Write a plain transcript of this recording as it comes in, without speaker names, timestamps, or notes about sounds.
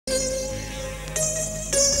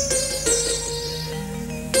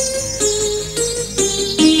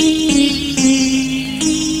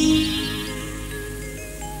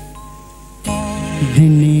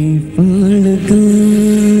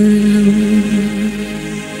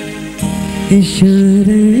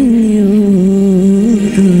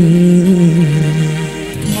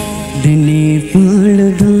धिने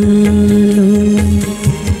फाळगालो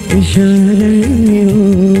इशारयोगा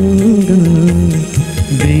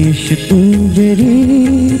वेश कुंजरी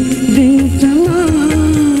दिन समासाएगा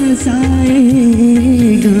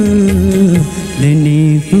धिने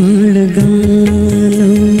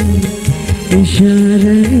फाळगालो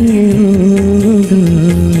इशारयोगा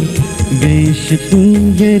वेश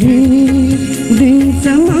कुंजरी दिन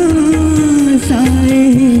समासाएगा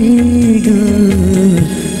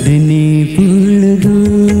धिने फाळगा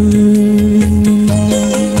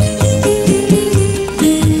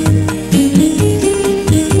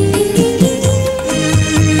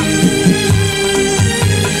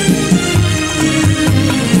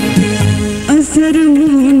असर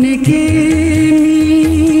मुन के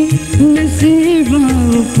नसीबा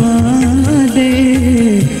पादे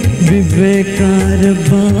विवेकार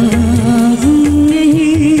बाग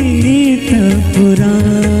नहीं तपुरा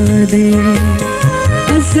दे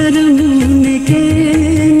असर मुन के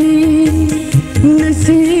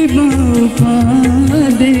नसीबा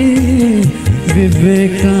पादे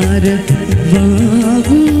विवेकार बाग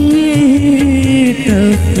नहीं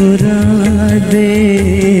तपुरा दे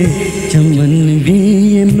चमन भी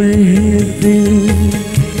ये महफिल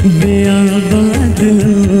बेआबाद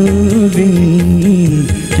लोबिन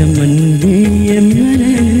चमन भी ये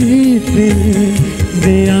महफिल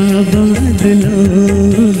बेआबाद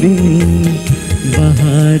लोबिन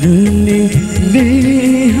बहार ने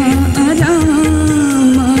बेहा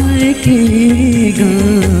आराम आएगा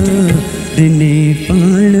धिने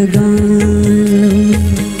फाळगालो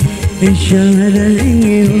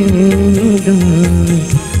इशारयोगा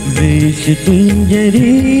वेश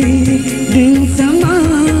कुंजरी दिन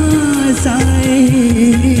समासाएगा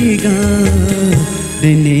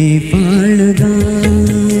धिने फाळगा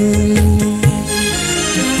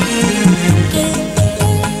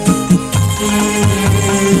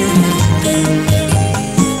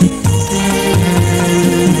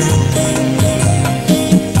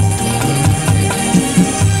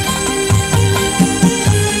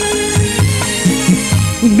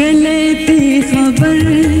बेलेती खबर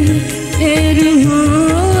एरहो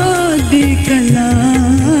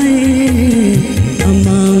दिखलाए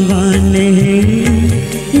अमावाने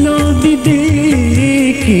लोग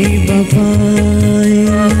देखी बपाए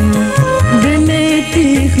बेलेती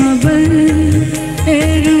खबर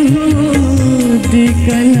एरहो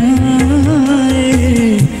दिखलाए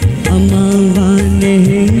अमावाने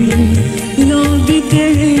लोग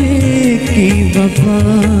देखी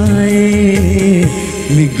बपाए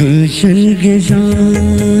गुलशन के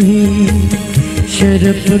शाही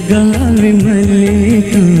शरफ गावे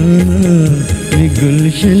मलिका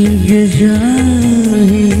गुलशन के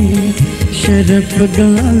शाही शरफ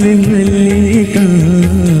गावे मलिका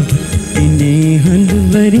इन्हें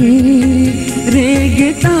हंदवरी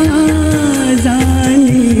रेगता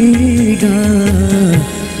जानेगा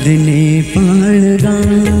धिने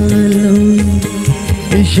फाळगालो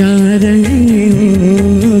इशारयोगा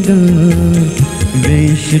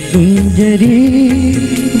वेश कुंजरी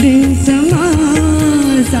दिन समासाएगा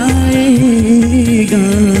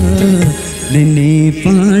धिने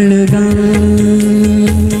फाळगा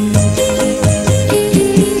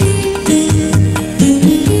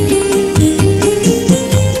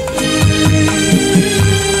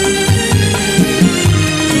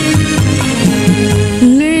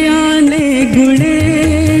ले आने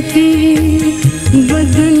गुड़ेती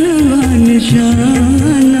बदलवा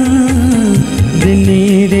निशाना धिने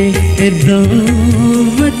रे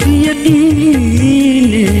दावत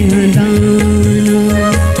यकीन हदाना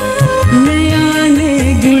ले आने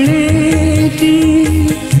गुड़ेती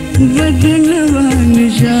बदलवा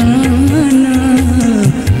निशाना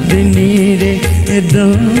धिने रे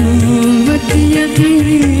दावत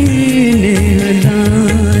यकीन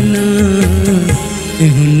हदाना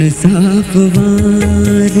हुन साफ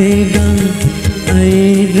वारेगा आए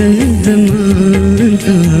ज़मान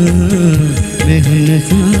का बेहुन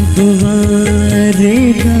साफ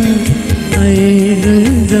वारेगा आएगा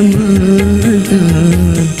ज़माना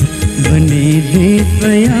बने दे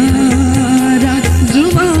प्यारा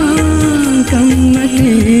जुबान कम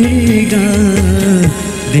मचेगा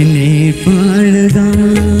धिने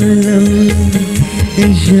फाळगालो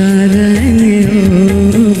इशारयोगा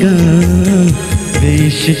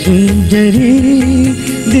वेश कुंजरी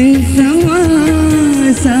दिन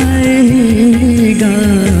समासाएगा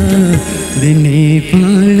धिने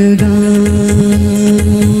फाळगा